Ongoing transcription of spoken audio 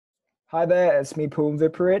Hi there, it's me, Phum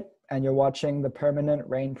Viphurit, and you're watching the Permanent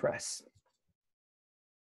Rain Press.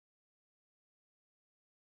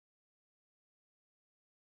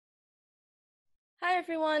 Hi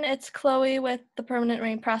everyone, it's Chloe with the Permanent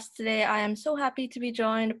Rain Press today. I am so happy to be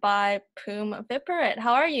joined by Phum Viphurit.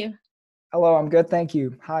 How are you? Hello, I'm good, thank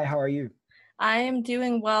you. Hi, how are you? I am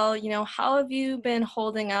doing well. How have you been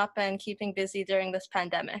holding up and keeping busy during this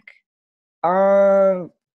pandemic? Uh,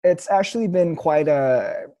 it's actually been quite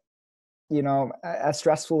as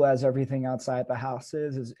stressful as everything outside the house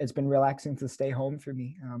is. It's been relaxing to stay home for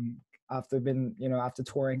me. After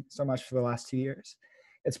touring so much for the last 2 years,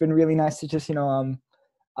 it's been really nice to just,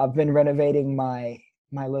 I've been renovating my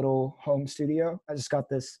little home studio. I just got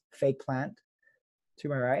this fake plant to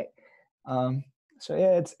my right. Um, so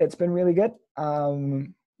yeah, it's been really good.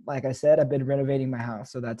 Like I said, I've been renovating my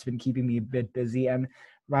house, so that's been keeping me a bit busy and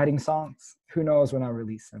writing songs. Who knows when I'll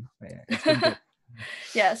release them? But yeah, it's been good.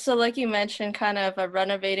 Yeah, so like you mentioned, kind of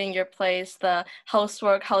renovating your place, the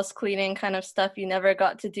housework, house cleaning kind of stuff you never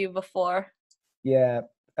got to do before. Yeah.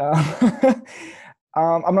 Uh,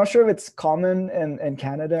 I'm not sure if it's common in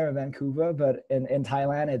Canada or Vancouver, but in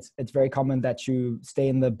Thailand, it's very common that you stay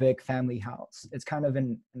in the big family house. It's kind of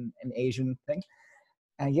an Asian thing.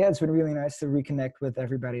 And yeah, it's been really nice to reconnect with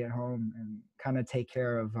everybody at home and kind of take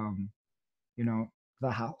care of you know,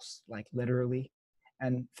 the house, like literally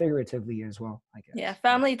and figuratively as well, I Yeah, guess. Yeah.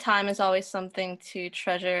 family time is always something to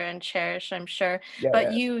treasure and cherish, I'm sure. Yeah, But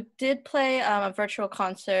yeah. you did play a virtual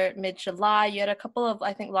concert mid-July. You had a couple of,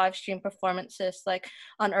 I think, live stream performances like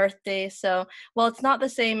on Earth Day. So, well, it's not the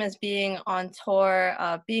same as being on tour,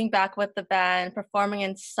 being back with the band, performing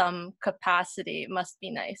in some capacity must be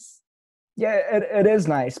nice. Yeah, it is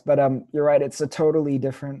nice, but you're right, it's a totally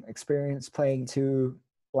different experience playing to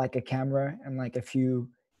like a camera and like a few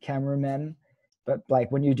cameramen. But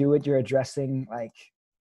like when you do it, you're addressing like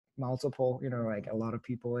multiple, like a lot of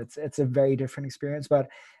people. It's a very different experience, but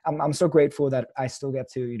I'm so grateful that I still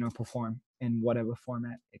get to, perform in whatever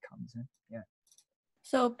format it comes in. Yeah.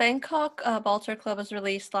 So Bangkok Balter Club was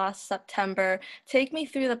released last September. Take me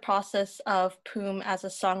through the process of Poom as a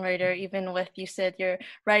songwriter, even with you said you're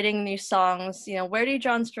writing new songs. Where do you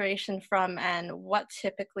draw inspiration from and what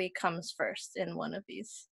typically comes first in one of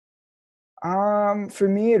these? For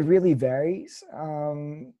me, it really varies.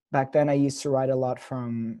 Back then, I used to write a lot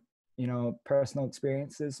from, personal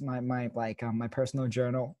experiences, my personal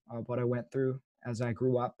journal of what I went through as I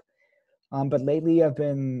grew up. But lately, I've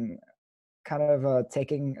been kind of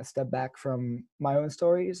taking a step back from my own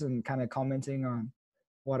stories and kind of commenting on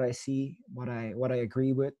what I see, what I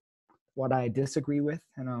agree with, what I disagree with,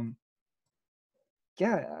 and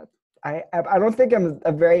yeah, I don't think I'm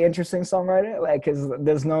a very interesting songwriter, like, because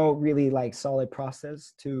there's no really like solid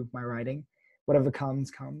process to my writing. Whatever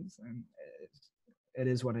comes, and it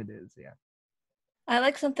is what it is. Yeah. I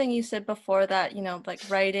like something you said before that, like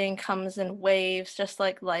writing comes in waves, just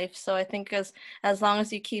like life. So I think as long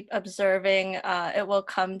as you keep observing, it will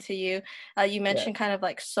come to you. You Yeah. mentioned kind of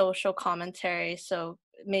like social commentary, so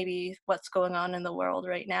maybe what's going on in the world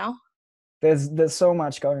right now. There's so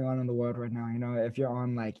much going on in the world right now. If you're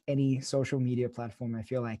on like any social media platform, I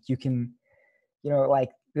feel like you can, like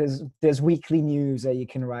there's weekly news that you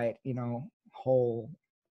can write, whole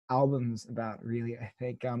albums about, really. I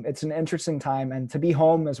think it's an interesting time, and to be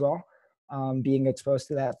home as well, being exposed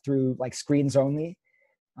to that through like screens only.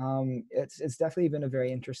 It's definitely been a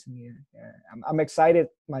very interesting year. Yeah. I'm excited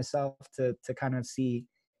myself to kind of see,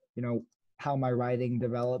 you know, how my writing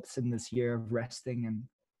develops in this year of resting. And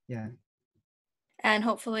yeah. And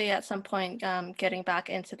hopefully at some point, getting back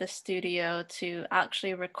into the studio to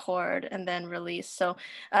actually record and then release. So,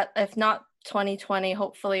 if not 2020,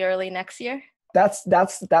 hopefully early next year. That's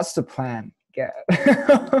the plan. Yeah.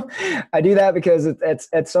 I do that because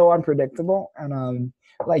it's so unpredictable. And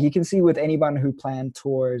like you can see with anyone who planned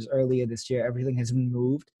tours earlier this year, everything has been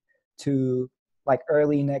moved to like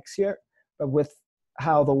early next year. But with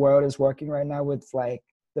how the world is working right now, with like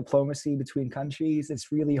diplomacy between countries, it's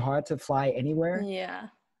really hard to fly anywhere Yeah.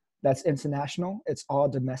 that's international. It's all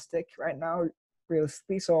domestic right now,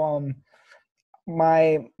 realistically. So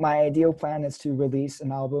my ideal plan is to release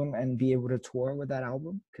an album and be able to tour with that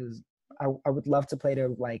album, because I would love to play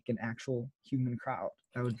to like an actual human crowd.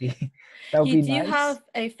 That would be that would You be do nice. have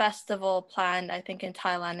a festival planned, I think, in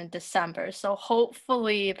Thailand in December. So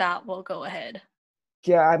hopefully that will go ahead.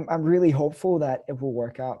 Yeah, I'm really hopeful that it will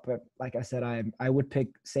work out. But like I said, I would pick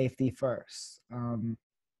safety first.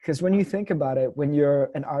 Because when you think about it, when you're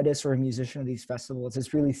an artist or a musician at these festivals,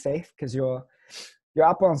 it's really safe because you're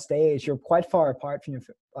up on stage, you're quite far apart from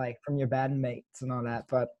from your bandmates and all that.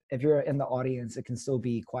 But if you're in the audience, it can still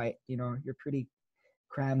be quite, you're pretty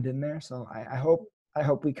crammed in there. So I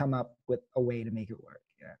hope we come up with a way to make it work.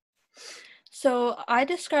 Yeah. So I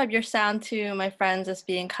describe your sound to my friends as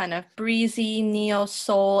being kind of breezy, neo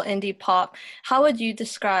soul, indie pop. How would you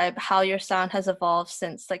describe how your sound has evolved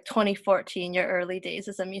since like 2014, your early days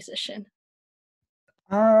as a musician?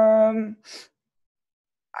 Um,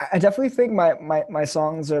 I definitely think my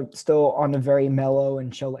songs are still on a very mellow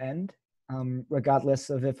and chill end, regardless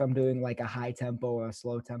of if I'm doing like a high tempo or a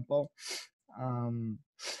slow tempo. Um,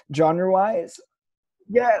 Genre wise,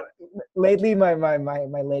 yeah, lately my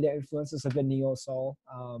later influences have been neo soul,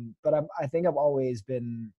 but I think I've always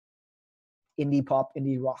been indie pop,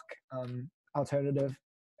 indie rock, alternative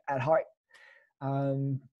at heart.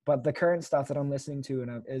 But the current stuff that I'm listening to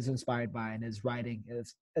and is inspired by and is writing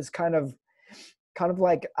is kind of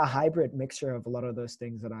like a hybrid mixture of a lot of those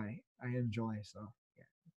things that I enjoy. So yeah.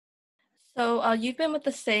 So you've been with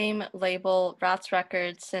the same label, Rats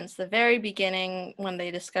Records, since the very beginning when they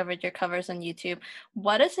discovered your covers on YouTube.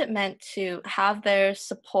 What has it meant to have their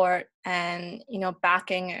support and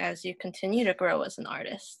backing as you continue to grow as an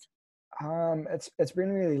artist? It's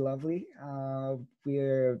been really lovely.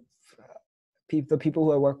 We're the people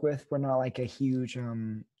who I work with. We're not like a huge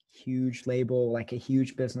label, like a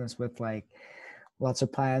huge business with like lots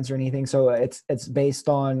of plans or anything. So it's based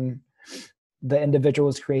on the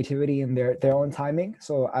individual's creativity and their own timing.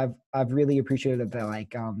 So I've really appreciated that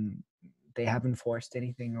like they haven't forced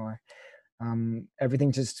anything or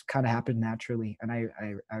everything just kind of happened naturally. And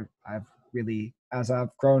I've really, as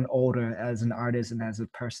I've grown older as an artist and as a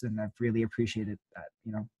person, I've really appreciated that,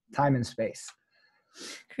 time and space.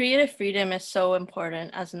 Creative freedom is so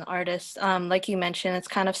important as an artist. Like you mentioned, it's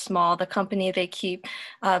kind of small, the company they keep.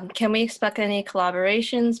 Can we expect any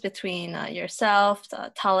collaborations between yourself,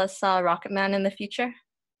 Talisa, Rocket Man in the future?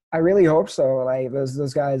 I really hope so. Like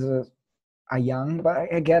those guys are young, but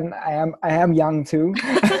again, I am young too.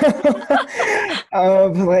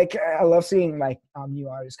 Like I love seeing like new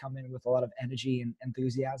artists come in with a lot of energy and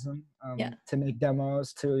enthusiasm Yeah. to make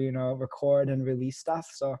demos, to record and release stuff.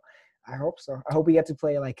 So I hope so. I hope we get to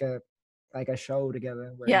play like a show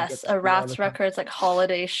together where you get Yes, to a see all the Rats time. Records like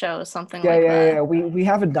holiday show, something Yeah, like yeah, yeah, that. yeah. We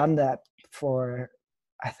haven't done that for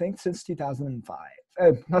I think since 2005.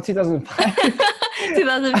 Not 2005.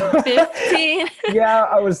 2015. Yeah,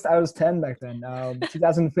 I was 10 back then.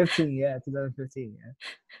 2015, yeah, 2015,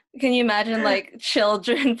 Can you imagine like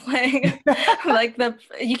children playing yeah. like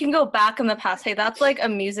you can go back in the past. Hey, that's like a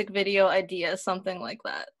music video idea, something like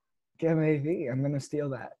that. Yeah, maybe. I'm gonna steal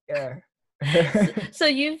that. Yeah. So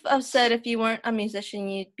you've said if you weren't a musician,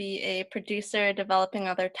 you'd be a producer, developing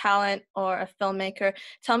other talent, or a filmmaker.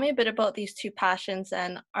 Tell me a bit about these two passions,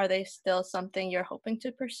 and are they still something you're hoping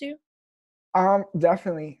to pursue?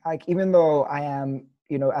 Definitely. Like even though I am,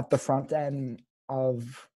 at the front end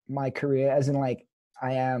of my career, as in like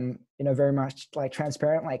I am, very much like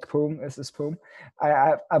transparent, like Phum, this is Phum.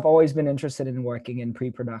 I've always been interested in working in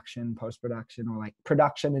pre-production, post-production, or like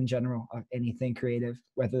production in general of anything creative,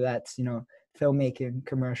 whether that's, filmmaking,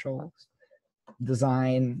 commercials,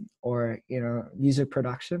 design, or, music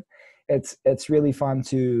production. It's really fun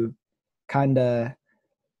to kind of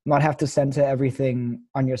not have to center everything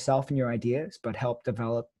on yourself and your ideas, but help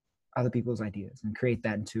develop other people's ideas and create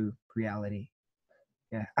that into reality.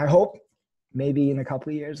 Yeah, I hope maybe in a couple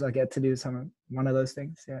of years I'll get to do one of those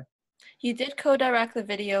things. Yeah. You did co-direct the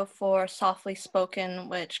video for Softly Spoken,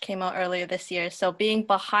 which came out earlier this year. So being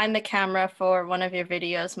behind the camera for one of your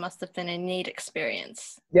videos must have been a neat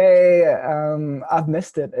experience. Yeah. I've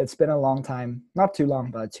missed it. It's been a long time, not too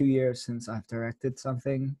long, but 2 years since I've directed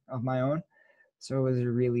something of my own. So it was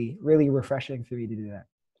really, really refreshing for me to do that.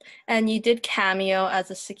 And you did cameo as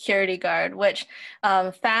a security guard, which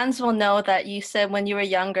fans will know that you said when you were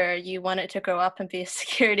younger you wanted to grow up and be a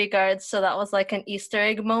security guard. So that was like an Easter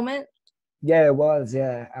egg moment. Yeah, it was.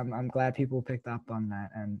 Yeah, I'm glad people picked up on that,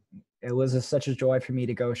 and it was such a joy for me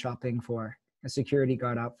to go shopping for a security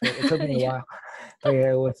guard outfit. It took me a Yeah. while, but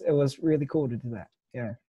yeah, it was really cool to do that.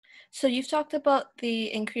 Yeah. So you've talked about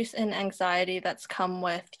the increase in anxiety that's come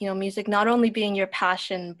with, music not only being your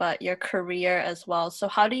passion, but your career as well. So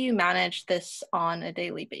how do you manage this on a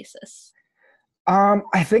daily basis?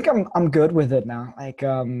 I think I'm good with it now. Like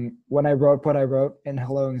when I wrote what I wrote in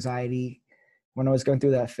Hello Anxiety, when I was going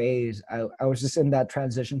through that phase, I was just in that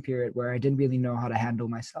transition period where I didn't really know how to handle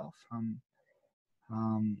myself.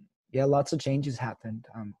 Um, yeah, lots of changes happened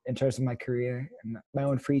in terms of my career and my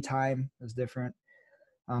own free time was different.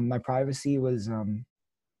 My privacy was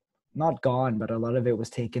not gone, but a lot of it was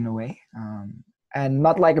taken away. And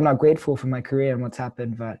not like I'm not grateful for my career and what's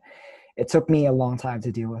happened, but it took me a long time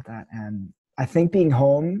to deal with that. And I think being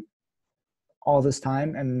home all this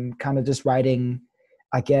time and kind of just writing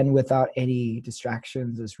again, without any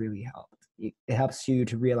distractions, has really helped. It helps you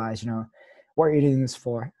to realize, what you're doing this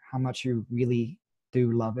for, how much you really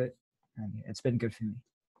do love it. And it's been good for me.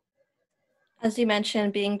 As you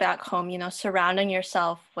mentioned, being back home, surrounding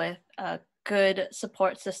yourself with a good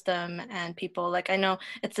support system and people. Like, I know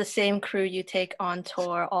it's the same crew you take on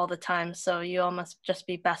tour all the time, so you all must just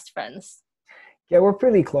be best friends. Yeah, we're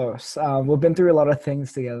pretty close. We've been through a lot of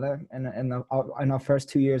things together in our first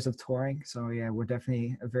 2 years of touring. So yeah, we're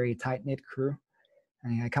definitely a very tight knit crew,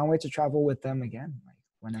 and I can't wait to travel with them again, like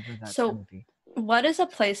whenever that's So, gonna be. what is a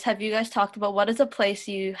place, have you guys talked about what is a place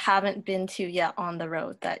you haven't been to yet on the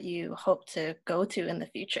road that you hope to go to in the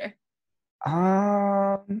future?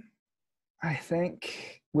 Um, I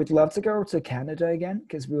think we'd love to go to Canada again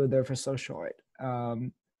because we were there for so short.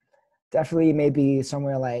 Definitely maybe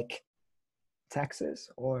somewhere like Texas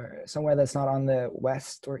or somewhere that's not on the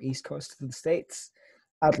west or east coast of the States.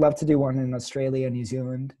 I'd love to do one in Australia, New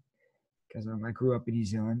Zealand, because I grew up in New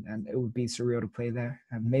Zealand and it would be surreal to play there.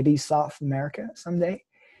 And maybe South America someday.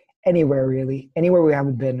 Anywhere really, anywhere we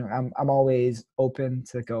haven't been. I'm always open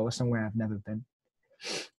to go somewhere I've never been.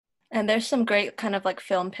 And there's some great kind of like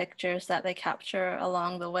film pictures that they capture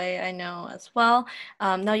along the way, I know as well.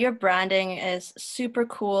 Now, your branding is super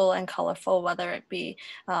cool and colorful, whether it be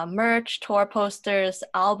merch, tour posters,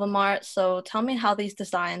 album art. So tell me how these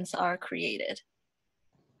designs are created.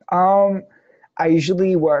 Um, I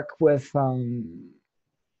usually work with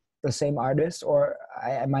the same artist, or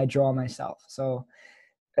I might draw myself. So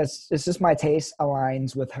it's just my taste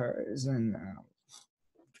aligns with hers, and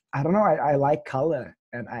I don't know. I like color,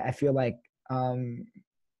 and I feel like um,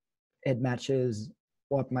 it matches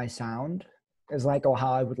what my sound is like, or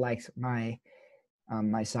how I would like my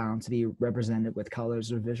sound to be represented with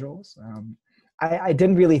colors or visuals. I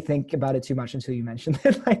didn't really think about it too much until you mentioned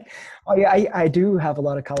it. Like, oh yeah, I do have a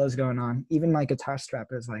lot of colors going on. Even my guitar strap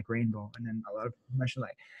is like rainbow, and then a lot of people mention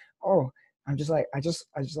like, oh, I'm just like I just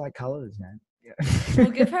like colors, man. We'll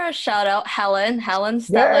Yeah. give her a shout out, Helen Stetler's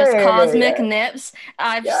Yeah, Cosmic yeah, Nips.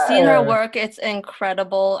 I've seen her yeah. work; it's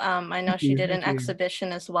incredible. I know Thank she you, did an thank you.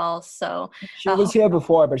 exhibition as well. So, She was uh, here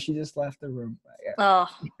before, but she just left the room. But oh,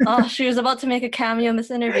 oh, she was about to make a cameo in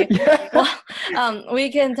this interview. yeah. Well,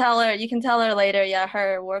 we can tell her. You can tell her later. Yeah,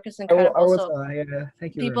 her work is I incredible. was, So yeah,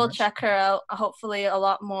 thank you very people much. check her out. Hopefully, a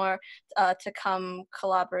lot more to come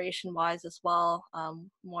collaboration wise as well.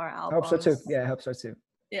 More I hope so too. albums. Yeah, I hope so too.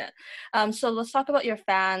 Yeah. So let's talk about your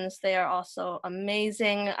fans. They are also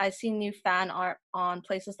amazing. I see new fan art on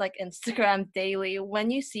places like Instagram daily. When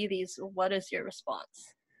you see these, what is your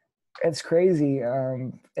response? It's crazy.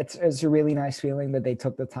 It's a really nice feeling that they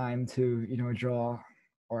took the time to draw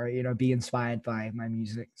or be inspired by my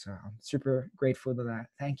music. So I'm super grateful to that.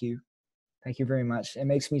 Thank you very much. It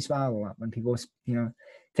makes me smile a lot when people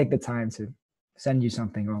take the time to send you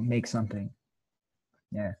something or make something.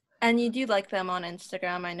 Yeah. And you do like them on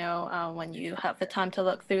Instagram. I know when you have the time to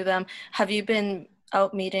look through them. Have you been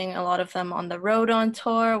out meeting a lot of them on the road on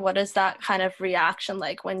tour? What is that kind of reaction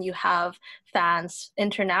like when you have fans,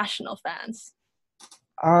 international fans?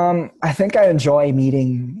 I think I enjoy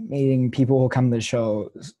meeting people who come to the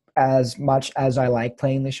shows as much as I like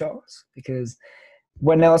playing the shows, because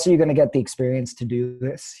when else are you going to get the experience to do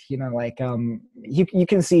this? You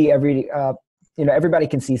can see everybody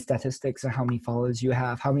can see statistics of how many followers you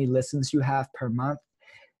have, how many listens you have per month.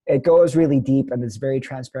 It goes really deep and it's very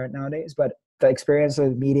transparent nowadays. But the experience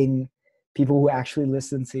of meeting people who actually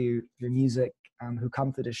listen to your music, who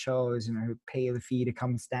come to the shows, who pay the fee to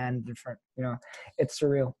come stand in front, it's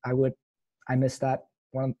surreal. I miss that.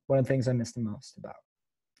 One of the things I miss the most about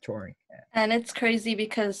touring. Yeah. And it's crazy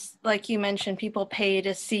because, like you mentioned, people pay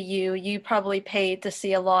to see you. You probably paid to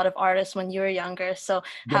see a lot of artists when you were younger. So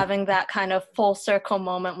Yeah. having that kind of full circle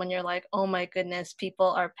moment when you're like, oh my goodness, people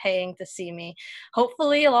are paying to see me.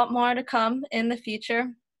 Hopefully, a lot more to come in the future.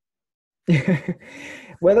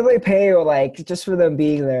 Whether they pay or like just for them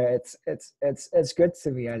being there, it's good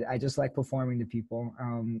to me. I just like performing to people.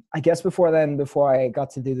 I guess before I got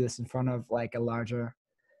to do this in front of like a larger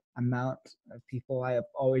amount of people, I have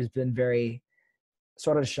always been very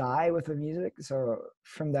sort of shy with the music. So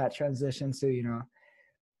from that transition to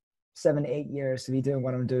 7, 8 years to be doing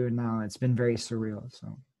what I'm doing now, it's been very surreal.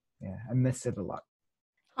 So yeah, I miss it a lot.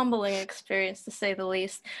 Humbling experience to say the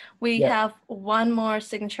least. We Yeah. have one more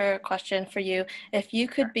signature question for you. If you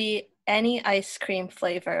could be any ice cream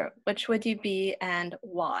flavor, which would you be and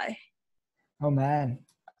why? Oh man,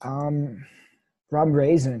 um, rum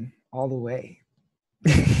raisin all the way.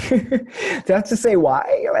 Do I have to say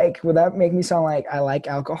why? Like, would that make me sound like I like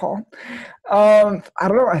alcohol? I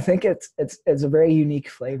don't know. I think it's a very unique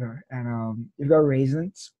flavor, and you've got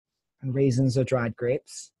raisins, and raisins are dried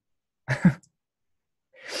grapes.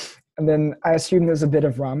 And then I assume there's a bit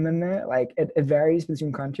of rum in there. Like it varies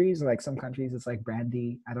between countries. Like some countries it's like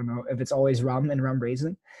brandy. I don't know if it's always rum and rum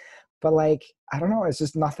raisin. But like I don't know, it's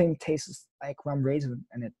just nothing tastes like rum raisin,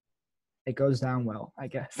 and it goes down well, I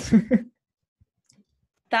guess.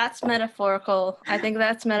 That's metaphorical. I think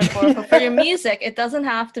that's metaphorical for your music. It doesn't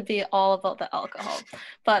have to be all about the alcohol,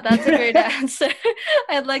 but that's a great answer.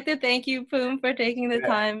 I'd like to thank you, Poom, for taking the Yeah.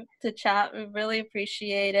 time to chat. We really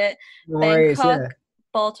appreciate it. No worries, Bangkok yeah.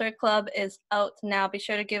 Balter Club is out now. Be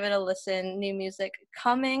sure to give it a listen. New music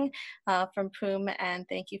coming from Poom, and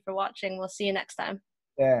thank you for watching. We'll see you next time.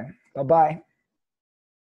 Yeah. Bye-bye.